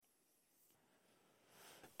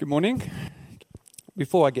Good morning.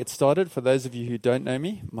 Before I get started, for those of you who don't know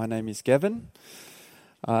me, my name is Gavin.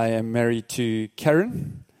 I am married to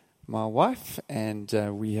Karen, my wife, and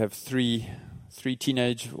we have three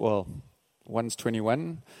teenage, well, one's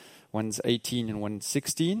 21, one's 18, and one's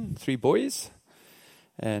 16, three boys.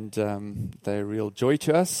 And they're a real joy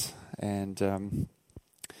to us. And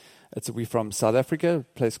we're from South Africa,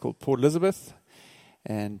 a place called Port Elizabeth.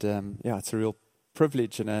 And it's a real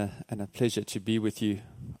privilege and a pleasure to be with you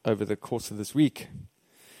over the course of this week.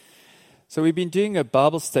 So we've been doing a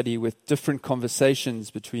Bible study with different conversations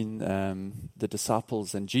between the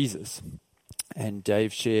disciples and Jesus. And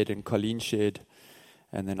Dave shared and Colleen shared,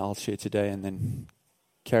 and then I'll share today, and then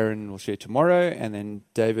Karen will share tomorrow, and then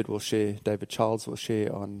David Charles will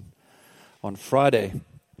share on Friday.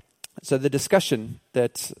 So the discussion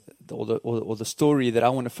or the story that I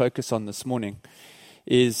want to focus on this morning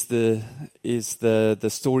is the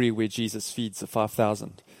story where Jesus feeds the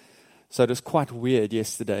 5,000. So it was quite weird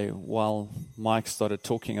yesterday while Mike started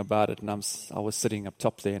talking about it, and I was sitting up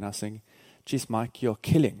top there, and I was saying, "Geez, Mike, you're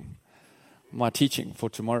killing my teaching for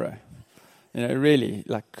tomorrow." You know, really,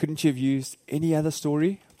 couldn't you have used any other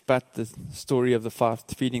story but the story of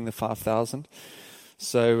feeding the 5,000?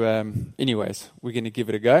 So, anyways, we're going to give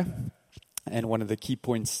it a go, and one of the key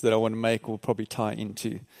points that I want to make will probably tie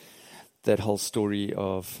into that whole story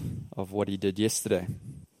of what he did yesterday.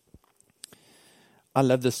 I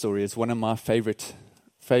love this story. It's one of my favorite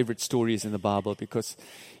stories in the Bible, because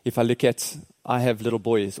if I look at, I have little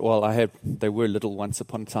boys. Well, they were little once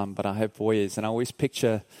upon a time, but I have boys, and I always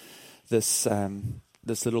picture this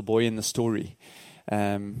little boy in the story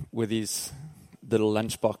with his little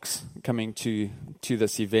lunchbox coming to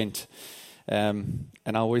this event, and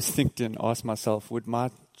I always think and ask myself, would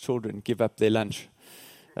my children give up their lunch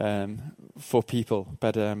for people?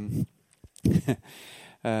 But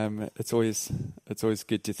it's always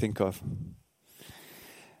good to think of.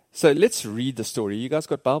 So let's read the story. You guys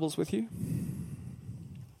got Bibles with you?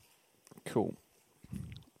 Cool.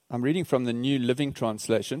 I'm reading from the New Living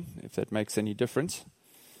Translation, if that makes any difference.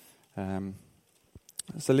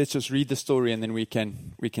 So let's just read the story, and then we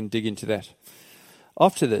can dig into that.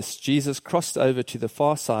 After this, Jesus crossed over to the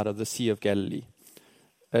far side of the Sea of Galilee.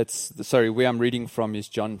 Where I'm reading from is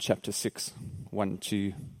John chapter 6, 1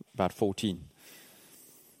 to about 14.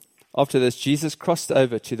 After this, Jesus crossed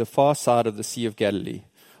over to the far side of the Sea of Galilee,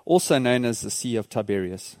 also known as the Sea of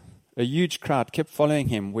Tiberias. A huge crowd kept following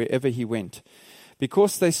him wherever he went,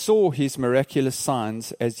 because they saw his miraculous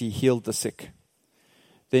signs as he healed the sick.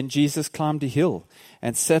 Then Jesus climbed a hill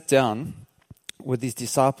and sat down with his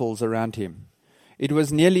disciples around him. It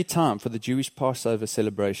was nearly time for the Jewish Passover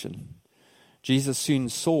celebration. Jesus soon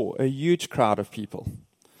saw a huge crowd of people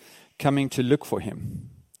coming to look for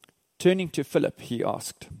him. Turning to Philip, he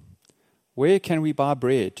asked, "Where can we buy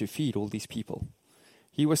bread to feed all these people?"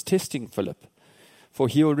 He was testing Philip, for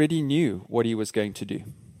he already knew what he was going to do.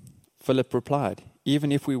 Philip replied,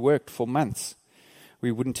 "Even if we worked for months,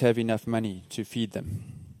 we wouldn't have enough money to feed them."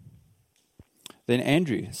 Then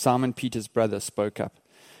Andrew, Simon Peter's brother, spoke up.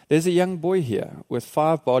 "There's a young boy here with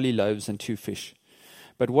 5 barley loaves and 2 fish.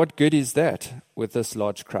 But what good is that with this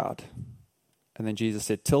large crowd?" And then Jesus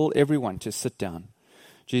said, "Tell everyone to sit down."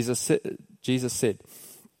 Jesus said,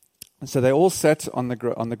 so they all sat on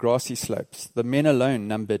the grassy slopes. The men alone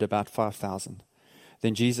numbered about 5,000.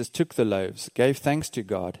 Then Jesus took the loaves, gave thanks to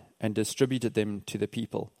God, and distributed them to the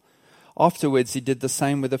people. Afterwards, he did the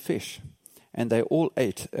same with the fish, and they all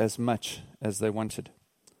ate as much as they wanted.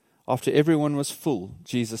 After everyone was full,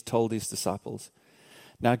 Jesus told his disciples,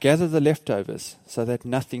 "Now gather the leftovers so that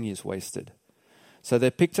nothing is wasted." So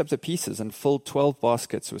they picked up the pieces and filled 12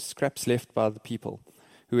 baskets with scraps left by the people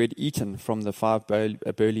who had eaten from the 5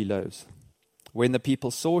 barley loaves. When the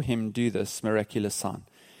people saw him do this miraculous sign,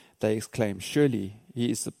 they exclaimed, "Surely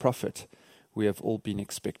he is the prophet we have all been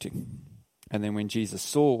expecting." And then when Jesus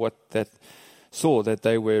saw that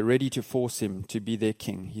they were ready to force him to be their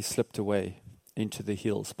king, he slipped away into the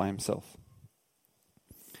hills by himself.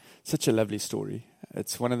 Such a lovely story.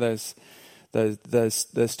 It's one of those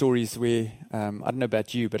stories where I don't know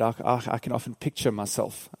about you, but I can often picture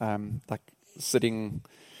myself sitting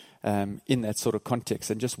in that sort of context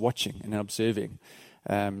and just watching and observing.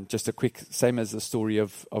 Just a quick, same as the story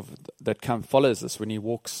of that follows us when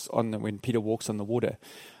Peter walks on the water.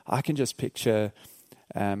 I can just picture.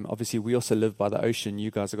 Obviously, we also live by the ocean.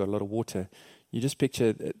 You guys have got a lot of water. You just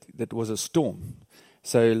picture that was a storm.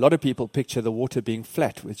 So a lot of people picture the water being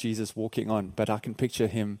flat with Jesus walking on, but I can picture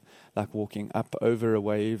him walking up over a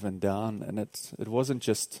wave and down, and it wasn't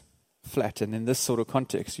just flat. And in this sort of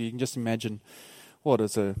context, you can just imagine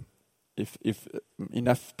if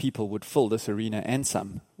enough people would fill this arena and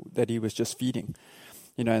some, that he was just feeding.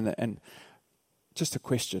 And just a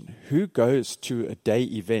question, who goes to a day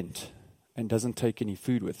event and doesn't take any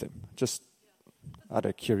food with them? Just out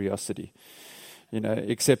of curiosity.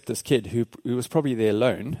 Except this kid who was probably there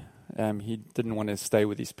alone. He didn't want to stay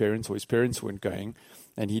with his parents, or his parents weren't going,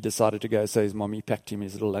 and he decided to go. So his mommy packed him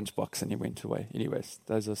his little lunchbox and he went away. Anyways,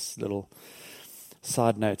 those are little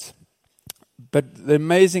side notes. But the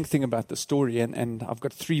amazing thing about the story, and I've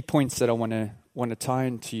got 3 points that I want to tie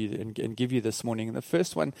into you and give you this morning. And the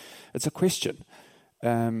first one, it's a question.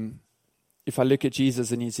 If I look at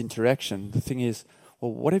Jesus and his interaction, the thing is,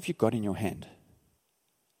 well, what have you got in your hand?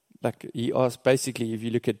 Like he asked, basically, if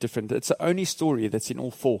you look at it's the only story that's in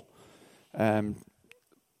all 4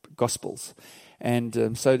 Gospels.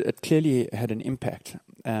 And so it clearly had an impact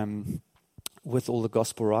with all the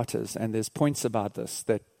Gospel writers. And there's points about this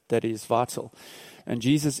that is vital. And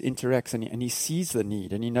Jesus interacts and he sees the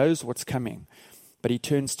need and he knows what's coming. But he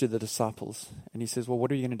turns to the disciples and he says, well,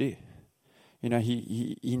 what are you going to do?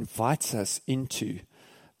 He invites us into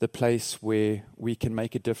the place where we can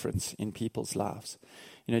make a difference in people's lives.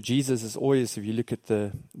 Jesus is always, if you look at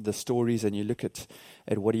the stories and you look at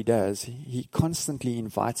what he does, he constantly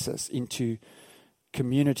invites us into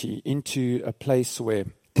community, into a place where,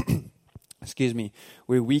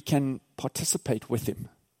 where we can participate with him.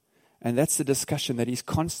 And that's the discussion that he's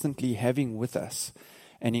constantly having with us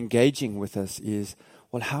and engaging with us is,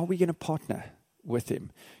 well, how are we going to partner with him?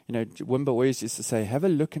 Wimber always used to say, have a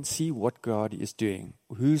look and see what God is doing.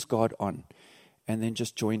 Who's God on? And then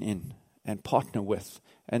just join in and partner with.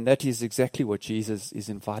 And that is exactly what Jesus is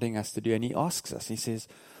inviting us to do. And he asks us, he says,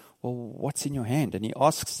 well, what's in your hand? And he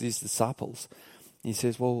asks these disciples. He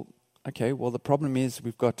says, well, the problem is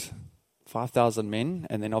we've got 5,000 men,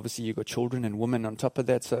 and then obviously you've got children and women on top of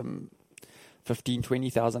that, so 15,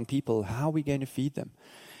 20,000 people. How are we going to feed them?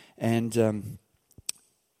 And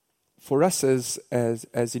for us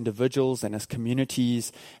as individuals and as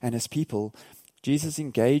communities and as people, Jesus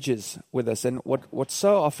engages with us. And what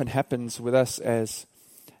so often happens with us as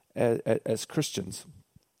Christians,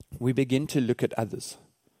 we begin to look at others.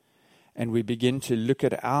 And we begin to look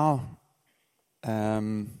at our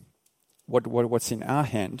what's in our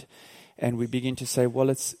hand, and we begin to say, well,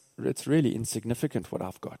 it's really insignificant what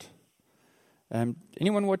I've got.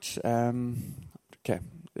 Anyone watch? Okay,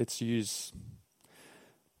 let's use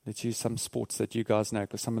some sports that you guys know,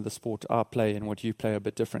 because some of the sport I play and what you play are a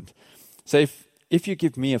bit different. So if you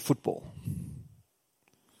give me a football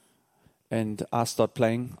and I start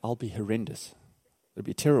playing, I'll be horrendous. It'll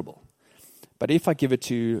be terrible. But if I give it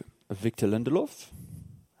to Victor Lindelof,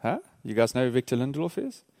 you guys know who Victor Lindelof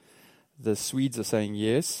is? The Swedes are saying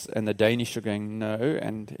yes, and the Danish are going no,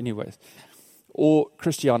 and anyways. Or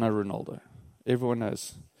Cristiano Ronaldo. Everyone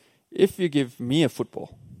knows. If you give me a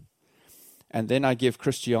football, and then I give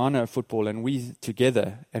Cristiano a football, and we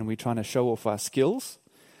together, and we're trying to show off our skills,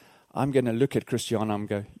 I'm going to look at Cristiano and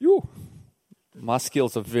go, yo, my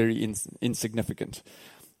skills are very insignificant.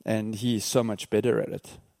 And he is so much better at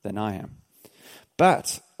it than I am.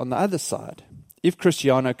 But on the other side, if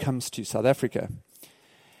Cristiano comes to South Africa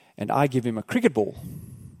and I give him a cricket ball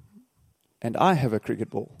and I have a cricket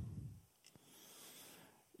ball,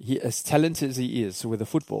 he, as talented as he is with a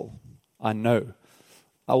football, I know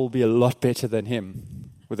I will be a lot better than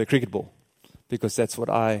him with a cricket ball, because that's what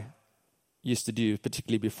I used to do,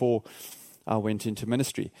 particularly before I went into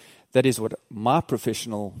ministry. That is what my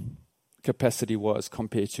professional capacity was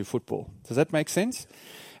compared to football. Does that make sense?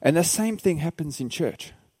 And the same thing happens in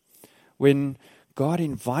church. When God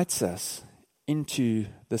invites us into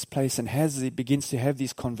this place and begins to have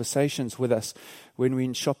these conversations with us when we're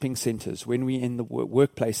in shopping centers, when we're in the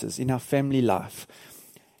workplaces, in our family life,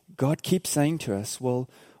 God keeps saying to us, well,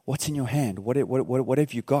 what's in your hand? What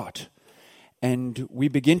have you got? And we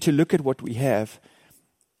begin to look at what we have,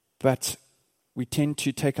 but we tend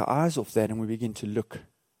to take our eyes off that and we begin to look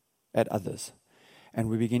at others. And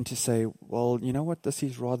we begin to say, well, you know what, this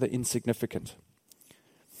is rather insignificant.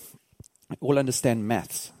 We all understand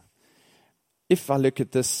maths. If I look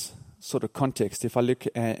at this sort of context, if I look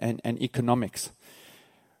at economics,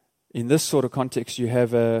 in this sort of context, you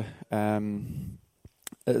have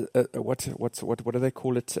what do they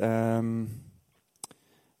call it?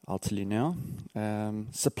 I'll tell you now.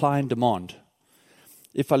 Supply and demand.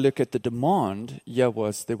 If I look at the demand, there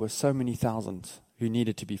were so many thousands who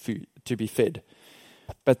needed to be fed,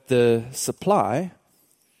 but the supply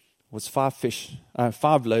was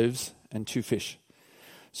 5 loaves and 2 fish.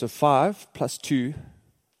 So 5 plus 2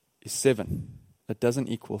 is 7. It doesn't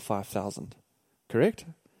equal 5,000, correct?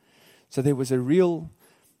 So there was a real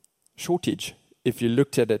shortage if you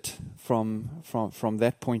looked at it from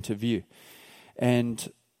that point of view.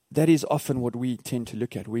 And that is often what we tend to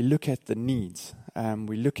look at. We look at the needs,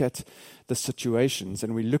 we look at the situations,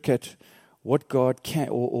 and we look at what God can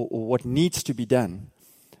or what needs to be done.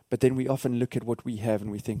 But then we often look at what we have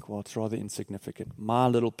and we think, well, it's rather insignificant. My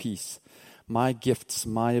little piece, my gifts,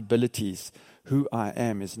 my abilities, who I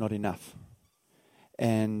am is not enough.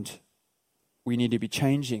 And we need to be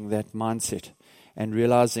changing that mindset and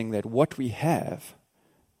realizing that what we have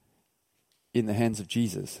in the hands of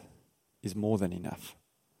Jesus is more than enough.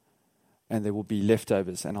 And there will be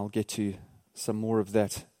leftovers, and I'll get to some more of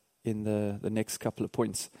that in the next couple of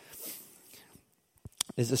points.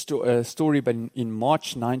 There's a story but in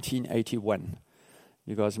March 1981.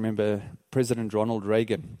 You guys remember President Ronald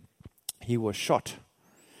Reagan? He was shot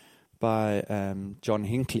by John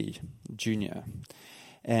Hinckley Jr.,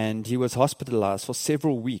 and he was hospitalized for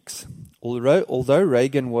several weeks. Although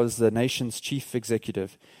Reagan was the nation's chief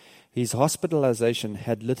executive, his hospitalization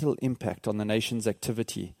had little impact on the nation's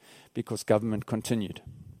activity because government continued.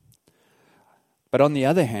 But on the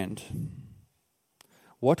other hand,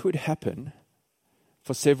 what would happen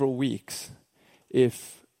for several weeks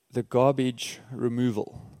if the garbage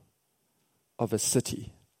removal of a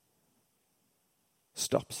city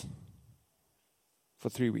stops for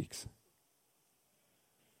 3 weeks?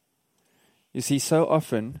 You see, so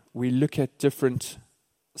often we look at different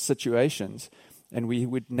situations and we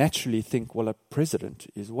would naturally think, well, a president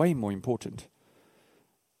is way more important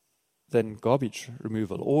than garbage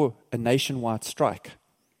removal or a nationwide strike.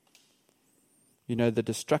 You know, the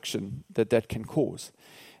destruction that can cause.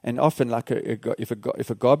 And often, like if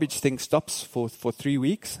a garbage thing stops for 3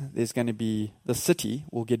 weeks, there's going to be, the city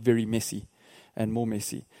will get very messy and more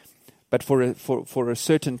messy. But for a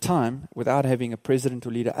certain time, without having a president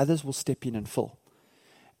or leader, others will step in and fill.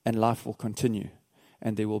 And life will continue.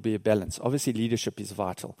 And there will be a balance. Obviously, leadership is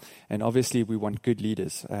vital. And obviously, we want good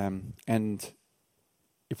leaders. And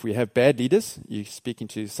if we have bad leaders, you're speaking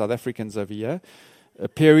to South Africans over here, a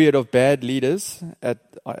period of bad leaders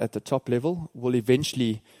at the top level will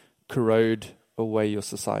eventually corrode away your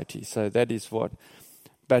society. So that is what.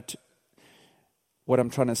 But what I'm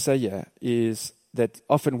trying to say here is that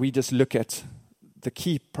often we just look at the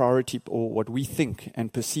key priority or what we think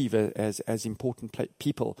and perceive as important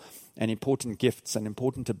people and important gifts and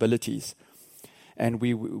important abilities. And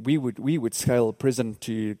we would scale president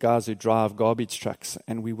to guys who drive garbage trucks,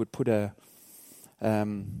 and we would put an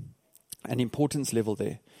importance level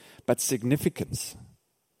there. But significance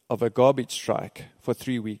of a garbage strike for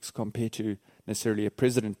 3 weeks compared to necessarily a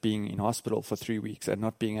president being in hospital for 3 weeks and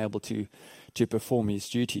not being able to perform his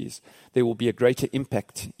duties, there will be a greater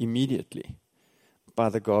impact immediately by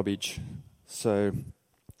the garbage. So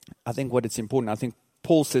I think what it's important, I think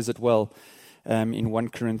Paul says it well in 1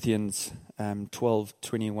 Corinthians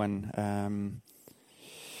 12:21.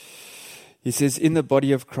 He says, in the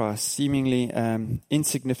body of Christ, seemingly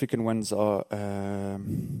insignificant ones are,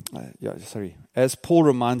 as Paul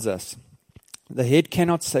reminds us, the head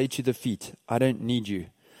cannot say to the feet, I don't need you.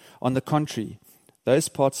 On the contrary, those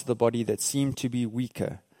parts of the body that seem to be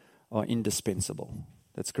weaker are indispensable.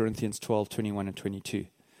 That's Corinthians 12:21 and 22.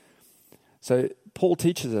 So Paul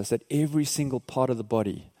teaches us that every single part of the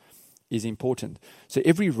body is important. So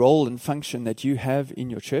every role and function that you have in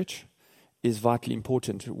your church is vitally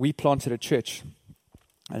important. We planted a church,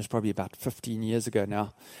 it was probably about 15 years ago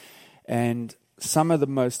now, and some of the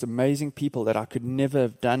most amazing people that I could never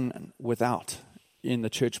have done without in the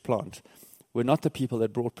church plant were not the people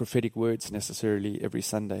that brought prophetic words necessarily every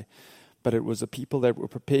Sunday, but it was the people that were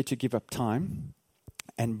prepared to give up time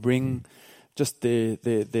and bring just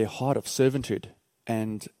their heart of servanthood,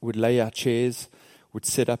 and would lay out chairs, would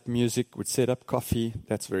set up music, would set up coffee,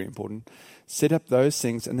 that's very important, set up those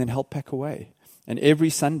things and then help pack away. And every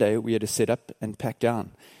Sunday we had to set up and pack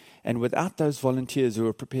down. And without those volunteers who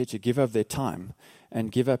were prepared to give up their time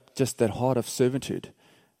and give up just that heart of servanthood,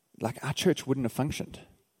 like our church wouldn't have functioned,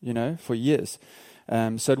 for years.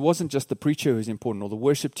 So it wasn't just the preacher who was important or the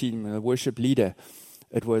worship team or the worship leader.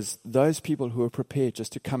 It was those people who were prepared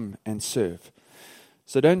just to come and serve.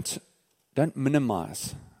 So don't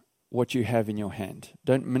minimize what you have in your hand.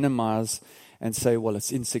 Don't minimize and say, well,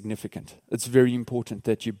 it's insignificant. It's very important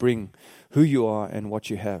that you bring who you are and what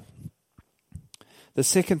you have. The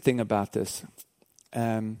second thing about this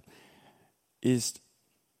is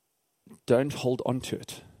don't hold on to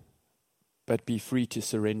it, but be free to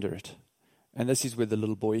surrender it. And this is where the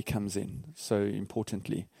little boy comes in so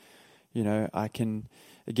importantly.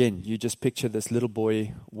 You just picture this little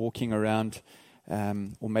boy walking around,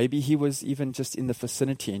 or maybe he was even just in the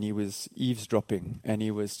vicinity and he was eavesdropping and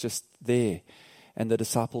he was just there. And the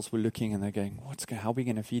disciples were looking and they're going, how are we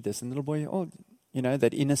going to feed this? And the little boy,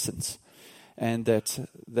 that innocence. and that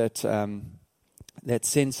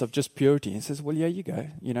sense of just purity. He says, well, yeah, you go,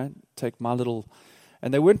 take my little,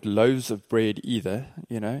 and they weren't loaves of bread either,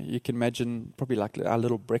 you can imagine probably like our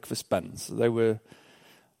little breakfast buns. They were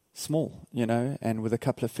small, and with a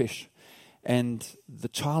couple of fish. And the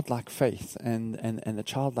childlike faith and the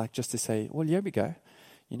childlike just to say, well, here we go,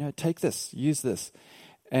 take this, use this.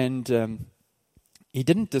 And he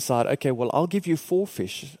didn't decide, okay, well, I'll give you 4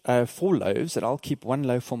 loaves, and I'll keep 1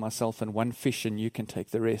 loaf for myself and 1 fish, and you can take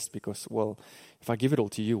the rest because, well, if I give it all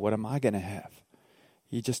to you, what am I going to have?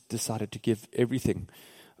 He just decided to give everything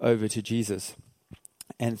over to Jesus.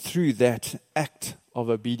 And through that act of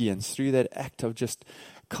obedience, through that act of just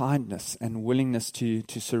kindness and willingness to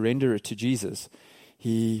surrender it to Jesus,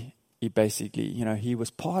 he basically, he was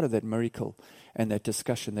part of that miracle and that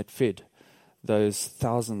discussion that fed those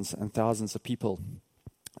thousands and thousands of people.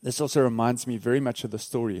 This also reminds me very much of the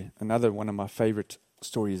story. Another one of my favorite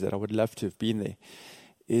stories that I would love to have been there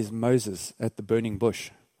is Moses at the burning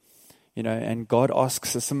bush. And God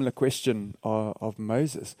asks a similar question of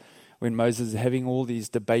Moses. When Moses is having all these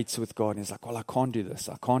debates with God, and he's like, well, I can't do this,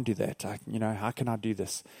 I can't do that, how can I do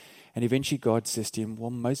this? And eventually God says to him,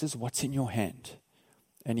 well, Moses, what's in your hand?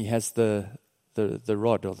 And he has the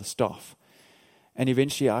rod or the staff. And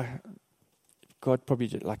eventually God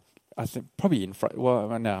probably I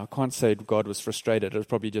can't say God was frustrated. It was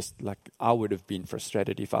probably just like I would have been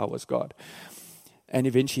frustrated if I was God. And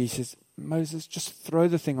eventually he says, Moses, just throw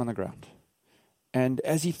the thing on the ground. And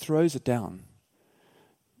as he throws it down,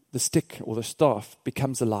 the stick or the staff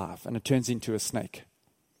becomes alive and it turns into a snake.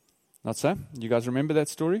 Not so? You guys remember that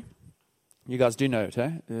story? You guys do know it,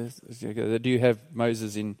 eh? They do have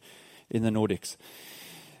Moses in the Nordics.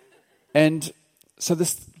 And so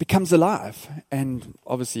this becomes alive. And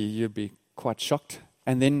obviously you'd be quite shocked.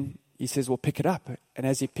 And then he says, well, pick it up. And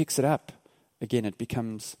as he picks it up, again, it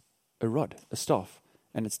becomes a rod, a staff,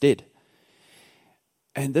 and it's dead.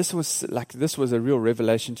 And this was a real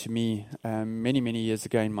revelation to me many, many years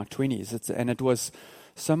ago in my 20s. And it was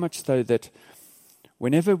so much so that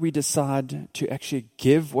whenever we decide to actually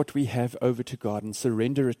give what we have over to God and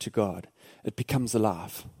surrender it to God, it becomes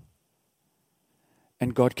alive.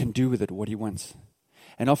 And God can do with it what he wants.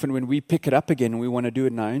 And often when we pick it up again and we want to do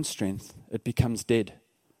it in our own strength, it becomes dead.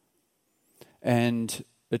 And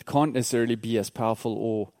it can't necessarily be as powerful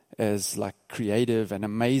or as like creative and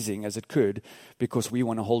amazing as it could because we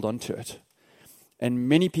want to hold on to it. And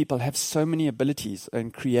many people have so many abilities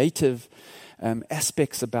and creative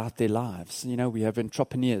aspects about their lives. We have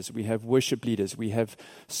entrepreneurs, we have worship leaders, we have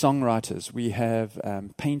songwriters, we have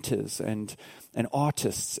painters and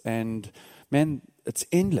artists, and man, it's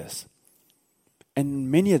endless.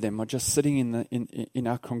 And many of them are just sitting in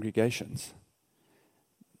our congregations,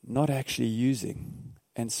 not actually using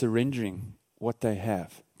and surrendering what they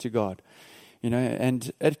have to God,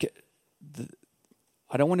 and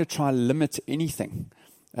I don't want to try and limit anything.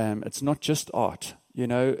 It's not just art,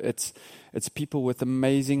 it's people with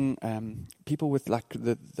amazing, people with like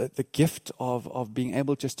the gift of being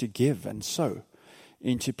able just to give and sow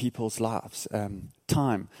into people's lives,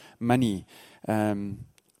 time, money,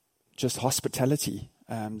 just hospitality.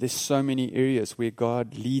 There's so many areas where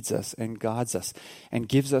God leads us and guides us and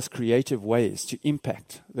gives us creative ways to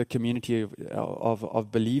impact the community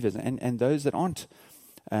of believers and those that aren't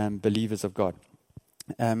believers of God.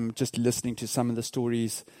 Just listening to some of the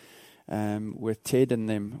stories with Ted and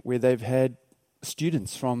them, where they've had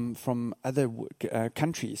students from other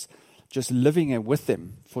countries just living with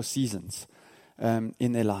them for seasons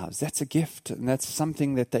in their lives. That's a gift, and that's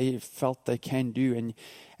something that they felt they can do.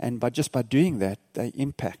 And by doing that, they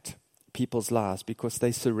impact people's lives because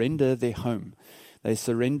they surrender their home. They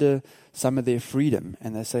surrender some of their freedom,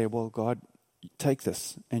 and they say, well, God, take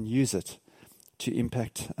this and use it to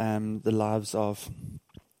impact the lives of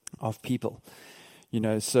people.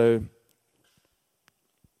 So,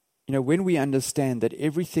 when we understand that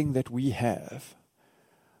everything that we have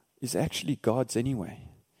is actually God's anyway,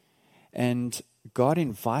 and God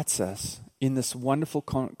invites us in this wonderful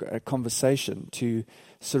conversation to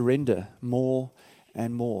surrender more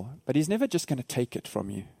and more. But he's never just going to take it from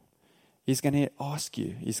you. He's going to ask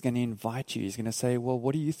you. He's going to invite you. He's going to say, well,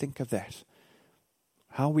 what do you think of that?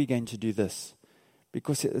 How are we going to do this?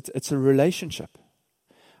 Because it's a relationship.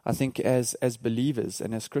 I think as believers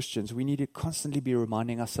and as Christians, we need to constantly be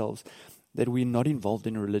reminding ourselves that we're not involved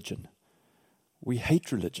in religion. We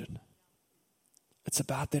hate religion. It's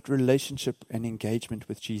about that relationship and engagement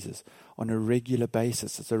with Jesus on a regular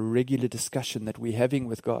basis. It's a regular discussion that we're having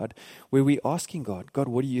with God, where we're asking God,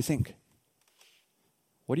 what do you think?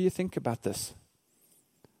 What do you think about this?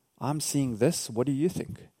 I'm seeing this. What do you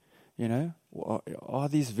think? Are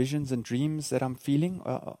these visions and dreams that I'm feeling?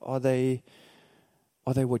 Are they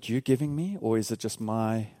what you're giving me, or is it just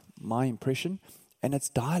my impression? And it's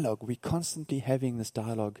dialogue. We're constantly having this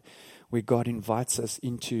dialogue where God invites us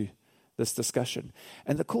into this discussion.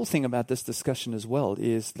 And the cool thing about this discussion as well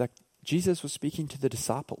is, like, Jesus was speaking to the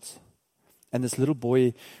disciples, and this little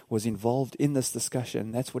boy was involved in this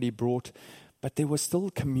discussion. That's what he brought. But there was still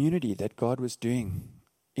community that God was doing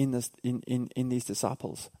in these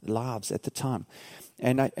disciples' lives at the time.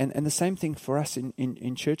 And the same thing for us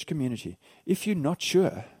in church community. If you're not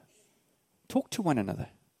sure, talk to one another.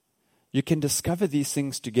 You can discover these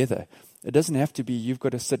things together. It doesn't have to be you've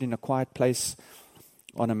got to sit in a quiet place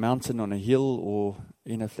on a mountain, on a hill, or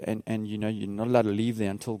and you're not allowed to leave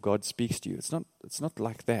there until God speaks to you. It's not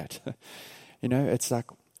like that. It's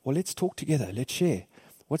like, well, let's talk together. Let's share.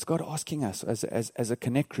 What's God asking us as a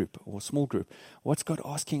connect group or small group? What's God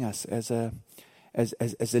asking us as a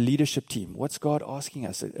leadership team? What's God asking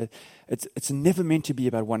us? It's never meant to be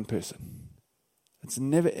about one person. It's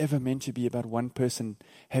never ever meant to be about one person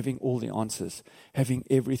having all the answers, having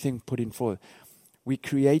everything put in forward. We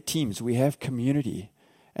create teams. We have community.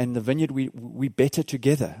 And the Vineyard, we better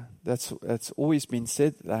together. That's always been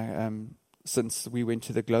said since we went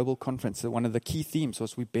to the global conference. One of the key themes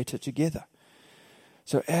was we better together.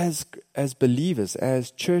 So as believers,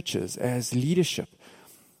 as churches, as leadership,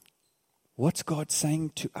 what's God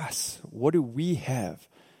saying to us? What do we have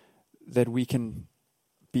that we can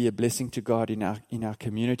be a blessing to God in our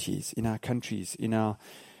communities, in our countries, in our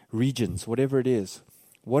regions, whatever it is?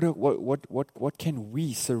 What can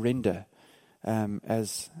we surrender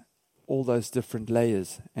as all those different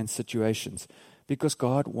layers and situations? Because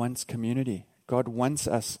God wants community. God wants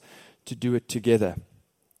us to do it together.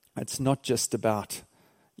 It's not just about,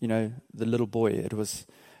 the little boy. It was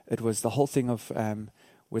the whole thing of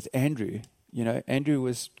with Andrew. Andrew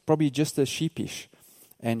was probably just as sheepish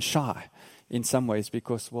and shy in some ways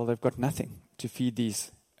because, well, they've got nothing to feed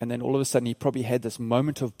these. And then all of a sudden he probably had this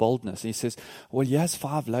moment of boldness. He says, well, he has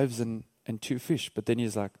 5 loaves and 2 fish. But then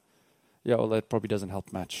he's like, yeah, well, that probably doesn't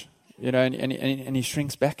help much. And he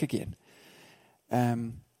shrinks back again.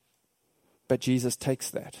 But Jesus takes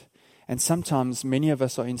that. And sometimes many of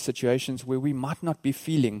us are in situations where we might not be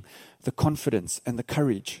feeling the confidence and the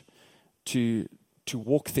courage to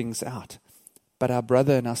walk things out. But our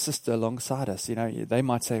brother and our sister alongside us, they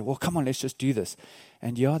might say, well, come on, let's just do this.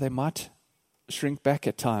 And they might shrink back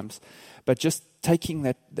at times. But just taking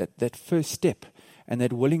that first step and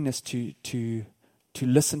that willingness to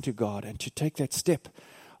listen to God and to take that step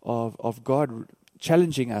of God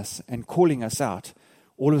challenging us and calling us out,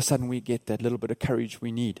 all of a sudden we get that little bit of courage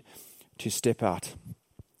we need to step out.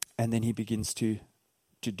 And then he begins to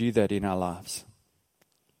do that in our lives.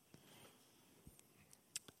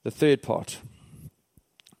 The third part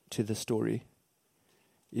to the story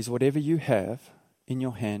is whatever you have in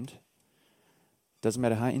your hand, doesn't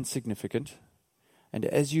matter how insignificant, and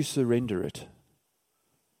as you surrender it,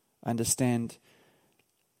 understand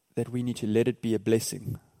that we need to let it be a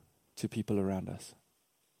blessing to people around us.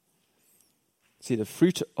 See, the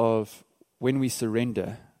fruit of when we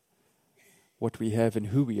surrender what we have and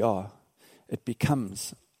who we are, it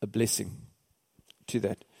becomes a blessing to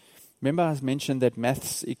that. Remember I mentioned that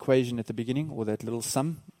maths equation at the beginning, or that little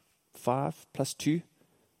sum, 5 plus 2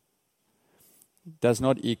 does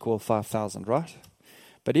not equal 5,000, right?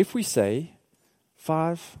 But if we say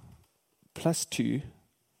 5 plus 2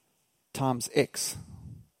 times x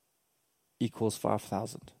equals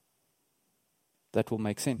 5,000, that will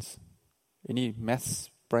make sense. Any maths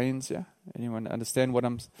brains? Yeah, anyone understand what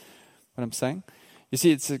I'm saying? You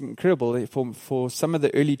see, it's incredible for some of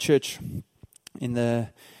the early church in the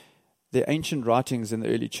ancient writings in the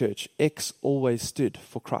early church. X always stood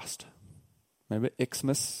for Christ. Remember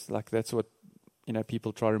Xmas? Like that's what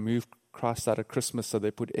people try to remove Christ out of Christmas, so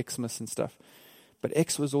they put Xmas and stuff. But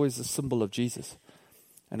X was always a symbol of Jesus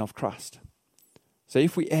and of Christ. So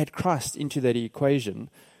if we add Christ into that equation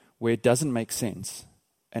where it doesn't make sense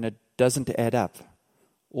and it doesn't add up,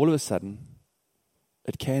 all of a sudden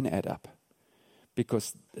it can add up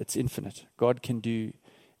because it's infinite. God can do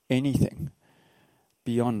anything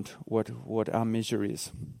beyond what our measure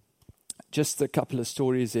is. Just a couple of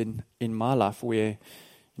stories in my life where,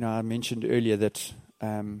 I mentioned earlier that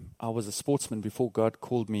I was a sportsman before God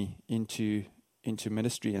called me into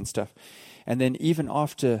ministry and stuff. And then even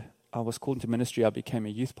after I was called into ministry, I became a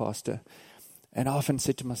youth pastor. And I often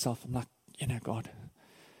said to myself, I'm like, God,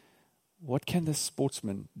 what can this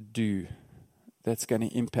sportsman do that's going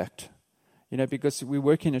to impact? Because we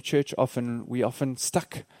work in a church we're often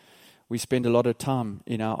stuck. We spend a lot of time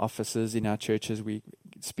in our offices, in our churches. We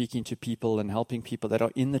speaking to people and helping people that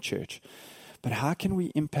are in the church. but how can we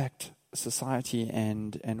impact society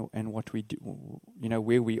and what we do,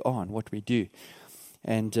 where we are and what we do?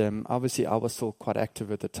 And obviously I was still quite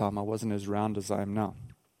active at the time. I wasn't as round as I am now.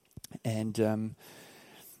 And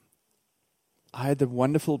I had the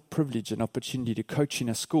wonderful privilege and opportunity to coach in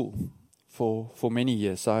a school for many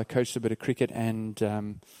years. So I coached a bit of cricket and I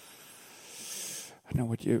don't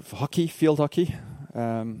know hockey, field hockey.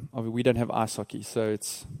 We don't have ice hockey, so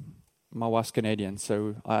my wife's Canadian,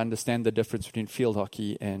 so I understand the difference between field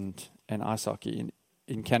hockey and ice hockey.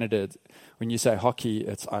 In Canada, when you say hockey,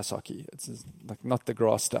 it's ice hockey. It's like not the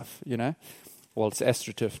grass stuff, Well, it's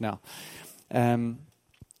AstroTurf now. And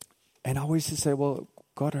I always used to say, well,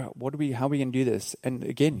 God, how are we going to do this? And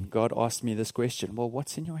again, God asked me this question, well,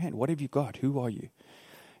 what's in your hand? What have you got? Who are you?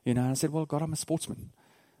 And I said, well, God, I'm a sportsman.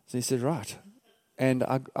 So he said, right. And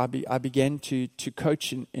I began to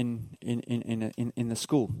coach in the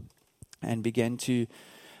school and began to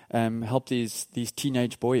help these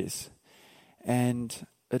teenage boys. And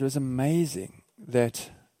it was amazing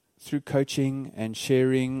that through coaching and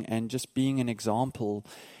sharing and just being an example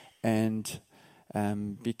and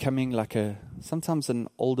becoming like sometimes an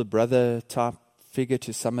older brother type figure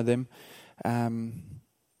to some of them,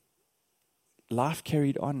 life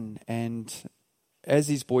carried on. And as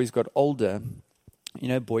these boys got older,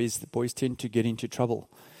 boys tend to get into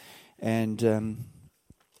trouble. And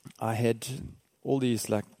I had all these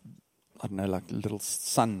little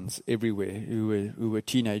sons everywhere who were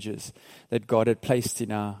teenagers that God had placed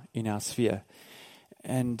in our sphere.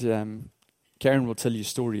 And Karen will tell you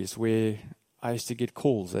stories where I used to get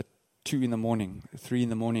calls at 2 a.m, 3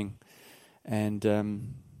 a.m,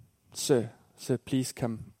 and sir, please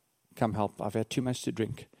come help. I've had too much to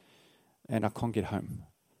drink, and I can't get home.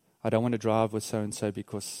 I don't want to drive with so and so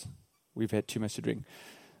because we've had too much to drink.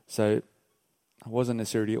 So I wasn't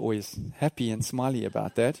necessarily always happy and smiley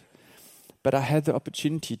about that. But I had the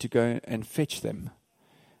opportunity to go and fetch them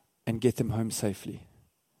and get them home safely.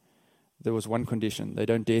 There was one condition: they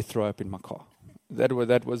don't dare throw up in my car.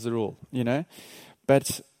 That was the rule,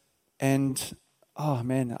 But,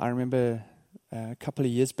 I remember a couple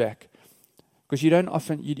of years back, because you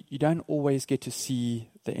don't always get to see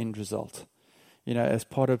the end result. As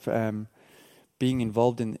part of being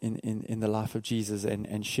involved in the life of Jesus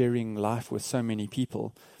and sharing life with so many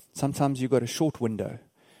people, sometimes you've got a short window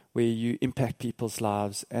where you impact people's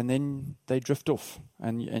lives, and then they drift off,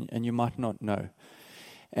 and you might not know.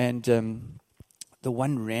 And the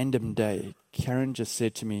one random day, Karen just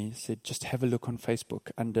said to me, just have a look on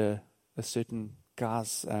Facebook under a certain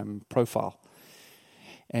guy's profile.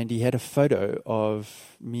 And he had a photo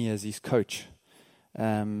of me as his coach,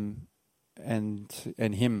 and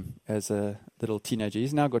him as a little teenager.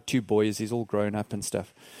 He's now got 2 boys. He's all grown up and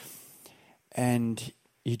stuff. And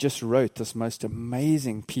he just wrote this most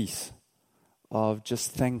amazing piece of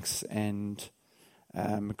just thanks and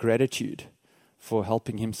gratitude for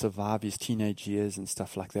helping him survive his teenage years and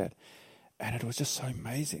stuff like that. And it was just so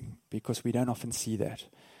amazing because we don't often see that.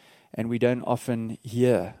 And we don't often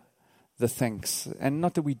hear the thanks. And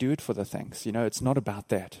not that we do it for the thanks, it's not about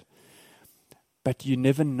that. But you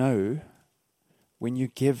never know when you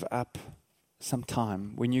give up some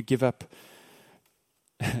time, when you give up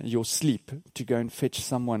your sleep to go and fetch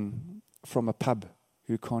someone from a pub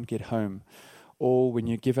who can't get home, or when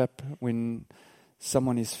you give up when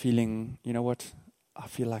someone is feeling, I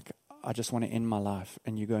feel like I just want to end my life,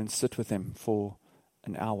 and you go and sit with them for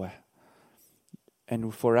an hour.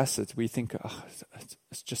 And for us, we think,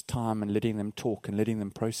 it's just time and letting them talk and letting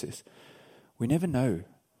them process. We never know.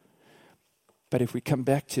 But if we come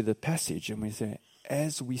back to the passage and we say,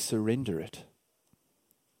 as we surrender it,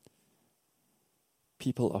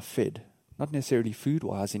 people are fed, not necessarily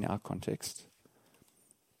food-wise in our context,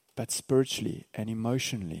 but spiritually and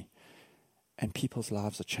emotionally, and people's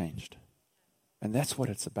lives are changed. And that's what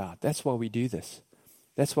it's about. That's why we do this.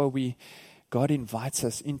 That's why God invites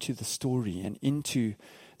us into the story and into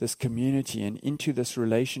this community and into this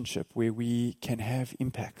relationship where we can have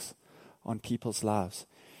impacts on people's lives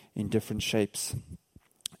in different shapes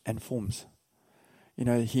and forms.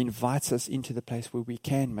 He invites us into the place where we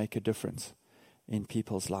can make a difference in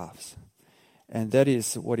people's lives. And that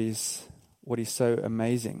is what is so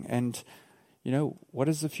amazing. And, what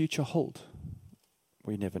does the future hold?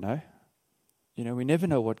 We never know. We never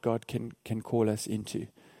know what God can call us into.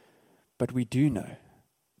 But we do know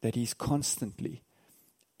that He's constantly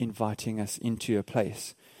inviting us into a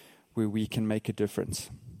place where we can make a difference.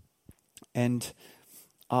 And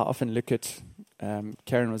I often look at,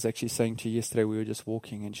 Karen was actually saying to you yesterday, we were just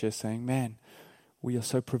walking, and she was saying, man, we are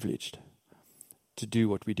so privileged to do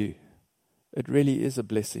what we do. It really is a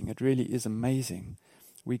blessing. It really is amazing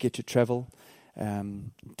We get to travel.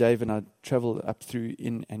 Dave and I travel up through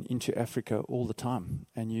in and into Africa all the time,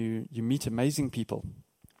 and you meet amazing people,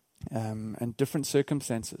 and different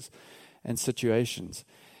circumstances and situations.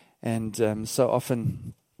 And so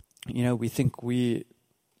often, we think we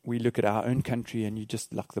look at our own country and you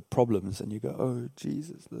just look the problems and you go, oh,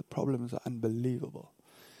 Jesus, the problems are unbelievable.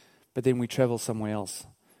 But then we travel somewhere else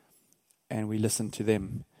and we listen to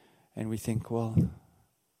them and we think, well,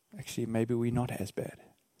 actually, maybe we're not as bad.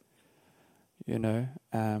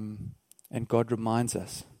 And God reminds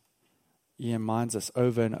us. He reminds us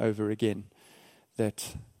over and over again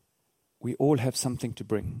that we all have something to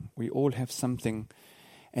bring. We all have something.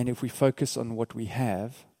 And if we focus on what we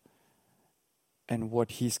have and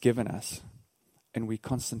what He's given us, and we're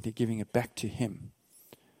constantly giving it back to Him,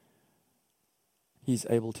 He's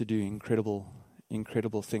able to do incredible,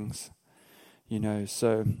 incredible things.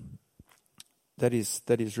 So that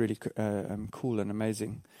is really cool and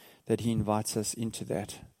amazing that He invites us into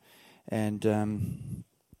that. And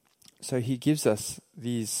so He gives us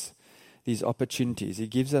these opportunities. He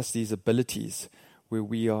gives us these abilities where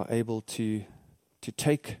we are able to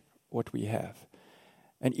take what we have.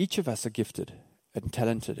 And each of us are gifted and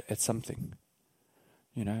talented at something.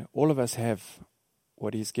 All of us have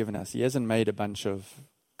what He's given us. He hasn't made a bunch of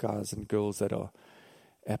guys and girls that are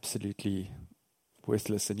absolutely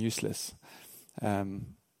worthless and useless.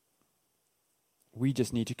 We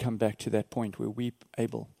just need to come back to that point where we're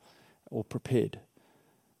able or prepared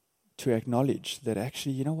to acknowledge that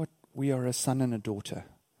actually, you know what, we are a son and a daughter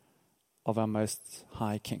of our Most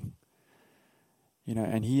High King.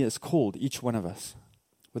 And He has called each one of us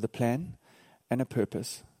with a plan and a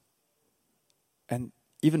purpose. And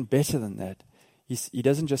even better than that, He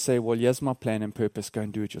doesn't just say, well, here's my plan and purpose, go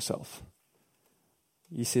and do it yourself.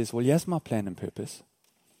 He says, well, here's my plan and purpose.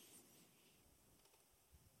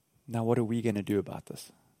 Now, what are we going to do about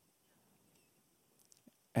this?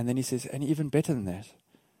 And then He says, and even better than that,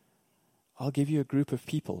 I'll give you a group of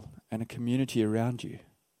people and a community around you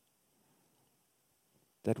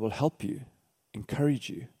that will help you, encourage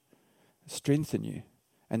you, strengthen you.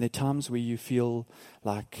 And there are times where you feel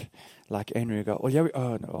like Andrew go,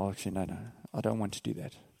 actually, no, I don't want to do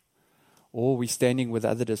that. Or we're standing with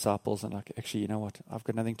other disciples and like, actually, you know what, I've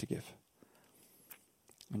got nothing to give.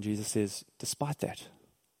 And Jesus says, despite that,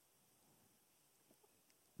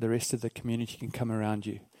 the rest of the community can come around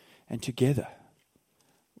you. And together,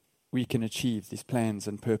 we can achieve these plans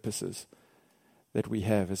and purposes that we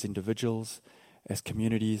have as individuals, as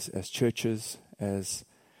communities, as churches, as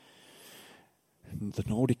the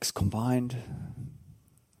Nordics combined.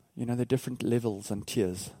 The different levels and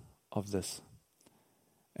tiers of this.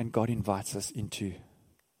 And God invites us into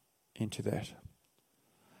that.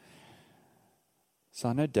 So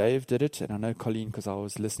I know Dave did it, and I know Colleen, because I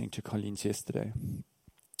was listening to Colleen's yesterday.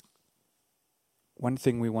 One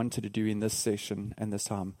thing we wanted to do in this session and this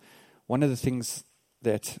time, one of the things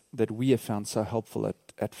that we have found so helpful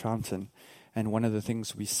at Fountain, and one of the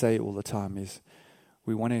things we say all the time is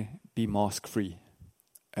we want to be mask-free,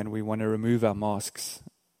 and we want to remove our masks,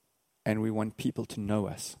 and we want people to know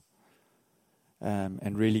us,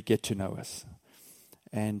 and really get to know us.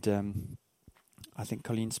 And I think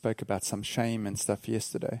Colleen spoke about some shame and stuff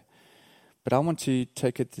yesterday. But I want to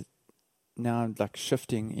take it now, like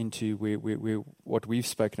shifting into where what we've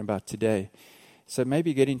spoken about today. So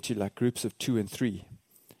maybe get into like groups of 2 and 3.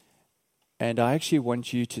 And I actually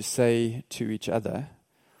want you to say to each other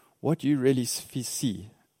what you really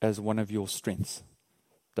see as one of your strengths.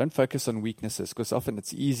 Don't focus on weaknesses, because often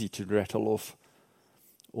it's easy to rattle off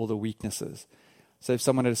all the weaknesses. So if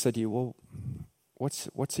someone had said to you, well,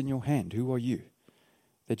 what's in your hand? Who are you?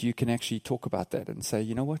 That you can actually talk about that and say,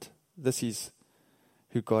 you know what? This is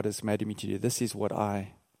who God has made me to do. This is what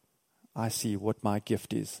I see, what my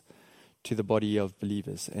gift is to the body of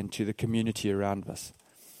believers and to the community around us.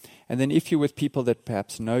 And then if you're with people that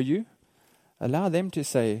perhaps know you, allow them to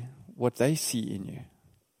say what they see in you.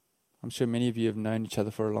 I'm sure many of you have known each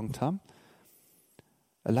other for a long time.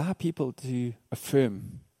 Allow people to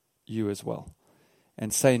affirm you as well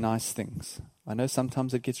and say nice things. I know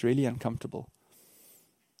sometimes it gets really uncomfortable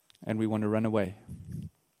and we want to run away.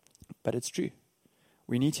 But it's true.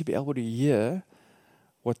 We need to be able to hear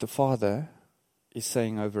what the Father is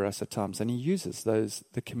saying over us at times, and He uses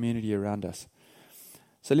the community around us.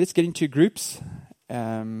 So let's get into groups.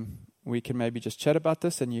 We can maybe just chat about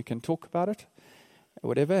this and you can talk about it,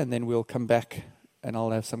 whatever, and then we'll come back and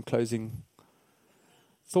I'll have some closing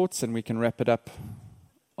thoughts and we can wrap it up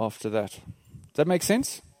after that. Does that make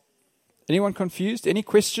sense? Anyone confused? Any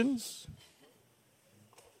questions?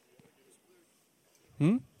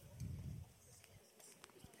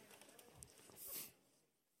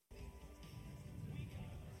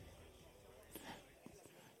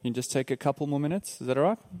 You can just take a couple more minutes. Is that all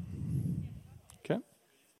right? Okay.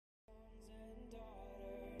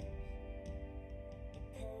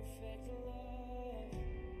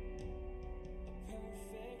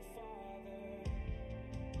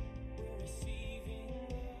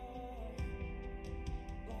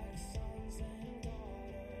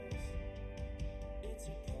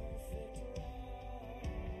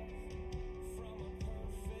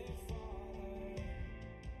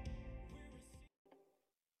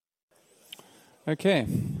 Okay.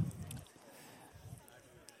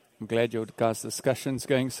 I'm glad your guys' discussion's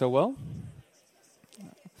going so well.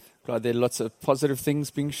 Glad there are lots of positive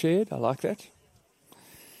things being shared. I like that.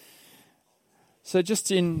 So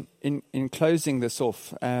just in closing this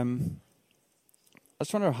off, I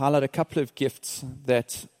just want to highlight a couple of gifts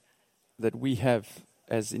that we have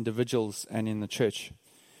as individuals and in the church.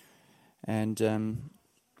 And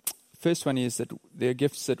first one is that there are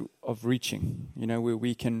gifts of reaching, where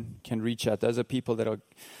we can reach out. Those are people that are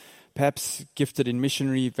perhaps gifted in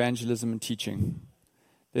missionary, evangelism, and teaching.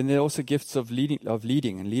 Then there are also gifts of leading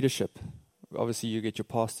and leadership. Obviously, you get your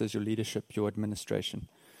pastors, your leadership, your administration.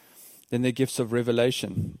 Then there are gifts of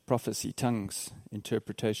revelation, prophecy, tongues,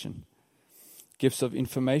 interpretation. Gifts of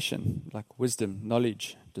information, like wisdom,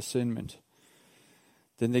 knowledge, discernment.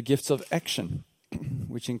 Then there are gifts of action,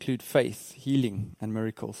 which include faith, healing, and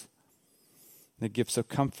miracles. The gifts of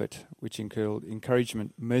comfort, which include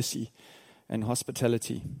encouragement, mercy, and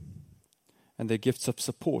hospitality. And the gifts of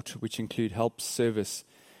support, which include help, service,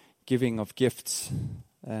 giving of gifts,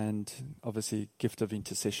 and obviously gift of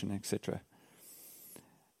intercession, etc.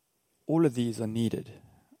 All of these are needed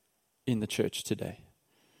in the church today.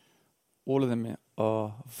 All of them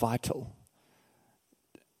are vital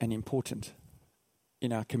and important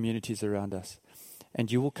in our communities around us.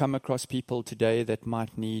 And you will come across people today that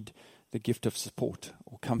might need the gift of support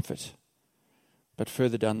or comfort. But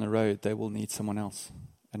further down the road, they will need someone else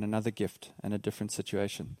and another gift and a different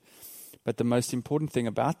situation. But the most important thing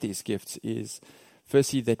about these gifts is,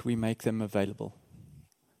 firstly, that we make them available.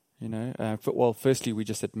 Firstly, we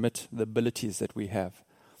just admit the abilities that we have.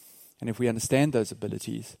 And if we understand those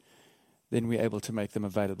abilities, then we're able to make them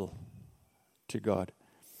available to God.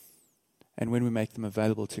 And when we make them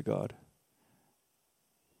available to God,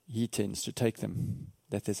 He tends to take them,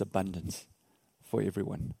 that there's abundance for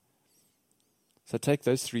everyone. So take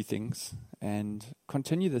those three things and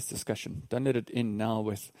continue this discussion. Don't let it end now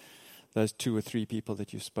with those 2 or 3 people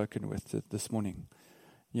that you've spoken with this morning.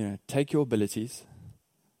 Take your abilities,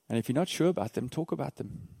 and if you're not sure about them, talk about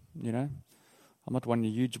them. I'm not a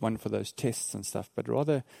huge one for those tests and stuff, but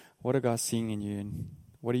rather, what are God seeing in you, and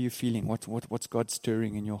what are you feeling? What's God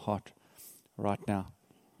stirring in your heart right now?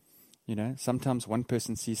 Sometimes one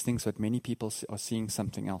person sees things, but many people are seeing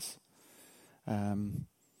something else.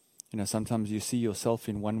 Sometimes you see yourself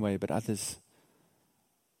in one way, but others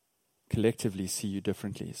collectively see you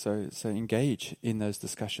differently. So engage in those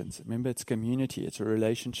discussions. Remember, it's community. It's a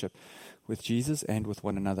relationship with Jesus and with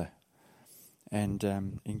one another. And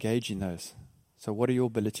engage in those. So what are your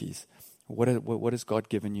abilities? What has God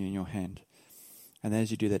given you in your hand? And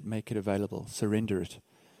as you do that, make it available. Surrender it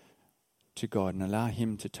to God and allow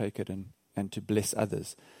Him to take it and to bless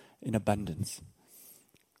others in abundance.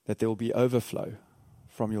 That there will be overflow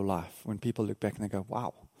from your life when people look back and they go,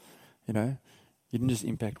 wow, you didn't just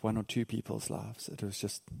impact 1 or 2 people's lives. It was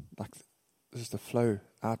just like a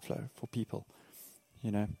outflow for people,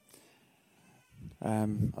 I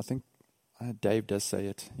think Dave does say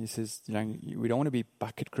it. He says, we don't want to be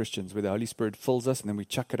bucket Christians where the Holy Spirit fills us and then we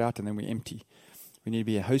chuck it out and then we empty. We need to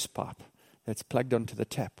be a hose pipe that's plugged onto the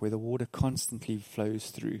tap where the water constantly flows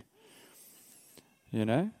through.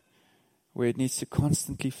 Where it needs to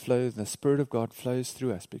constantly flow. The Spirit of God flows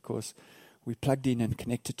through us because we plugged in and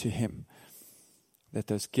connected to Him. That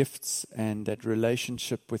those gifts and that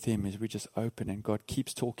relationship with Him is we just open and God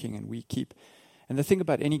keeps talking and we keep. And the thing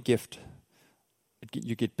about any gift,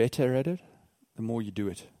 you get better at it the more you do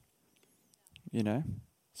it.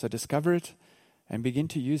 So discover it and begin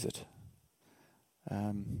to use it.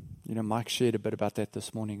 Mike shared a bit about that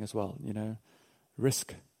this morning as well.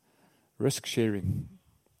 Risk sharing,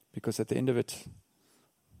 because at the end of it,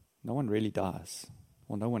 no one really dies.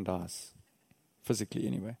 Well, no one dies, physically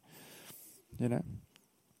anyway. The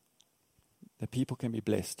people can be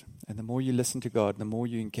blessed, and the more you listen to God, the more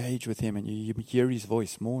you engage with Him, and you hear His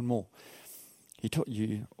voice more and more. He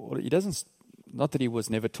doesn't. Not that He was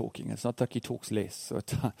never talking. It's not like He talks less. So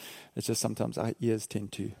it's just sometimes our ears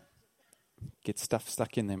tend to get stuff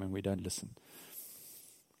stuck in them and we don't listen.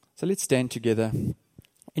 So let's stand together.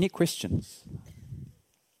 Any questions?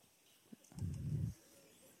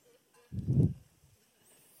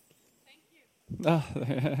 Ah,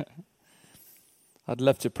 I'd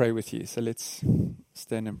love to pray with you, so let's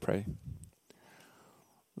stand and pray.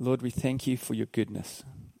 Lord, we thank you for your goodness.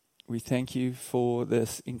 We thank you for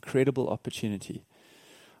this incredible opportunity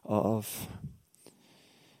of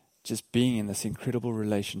just being in this incredible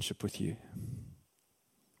relationship with you,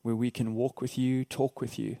 where we can walk with you, talk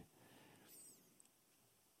with you,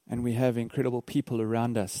 and we have incredible people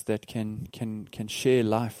around us that can share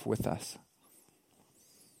life with us,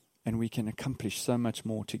 and we can accomplish so much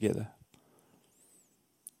more together.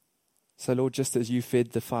 So Lord, just as you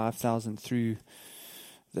fed the 5,000 through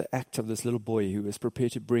the act of this little boy who was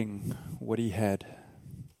prepared to bring what he had,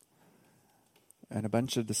 and a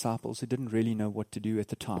bunch of disciples who didn't really know what to do at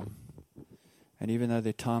the time. And even though there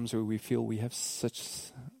are times where we feel we have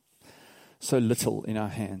so little in our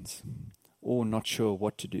hands, or not sure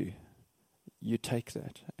what to do, you take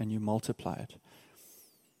that and you multiply it.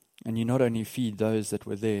 And you not only feed those that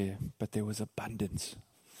were there, but there was abundance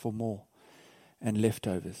for more and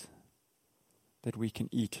leftovers that we can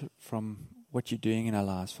eat from what you're doing in our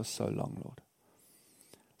lives for so long, Lord.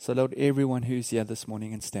 So, Lord, everyone who's here this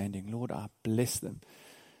morning and standing, Lord, I bless them.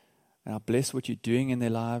 And I bless what you're doing in their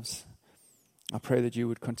lives. I pray that you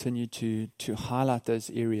would continue to highlight those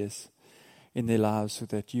areas in their lives so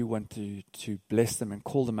that you want to bless them and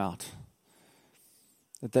call them out,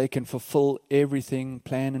 that they can fulfill everything,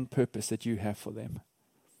 plan and purpose that you have for them.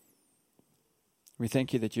 We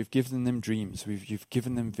thank you that you've given them dreams, you've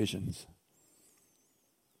given them visions.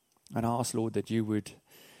 And I ask, Lord, that you would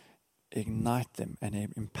ignite them and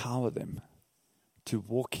empower them to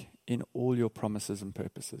walk in all your promises and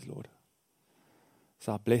purposes, Lord.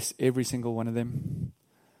 So I bless every single one of them.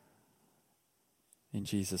 In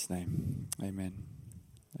Jesus' name, amen.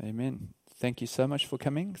 Amen. Thank you so much for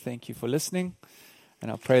coming. Thank you for listening. And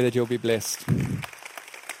I pray that you'll be blessed.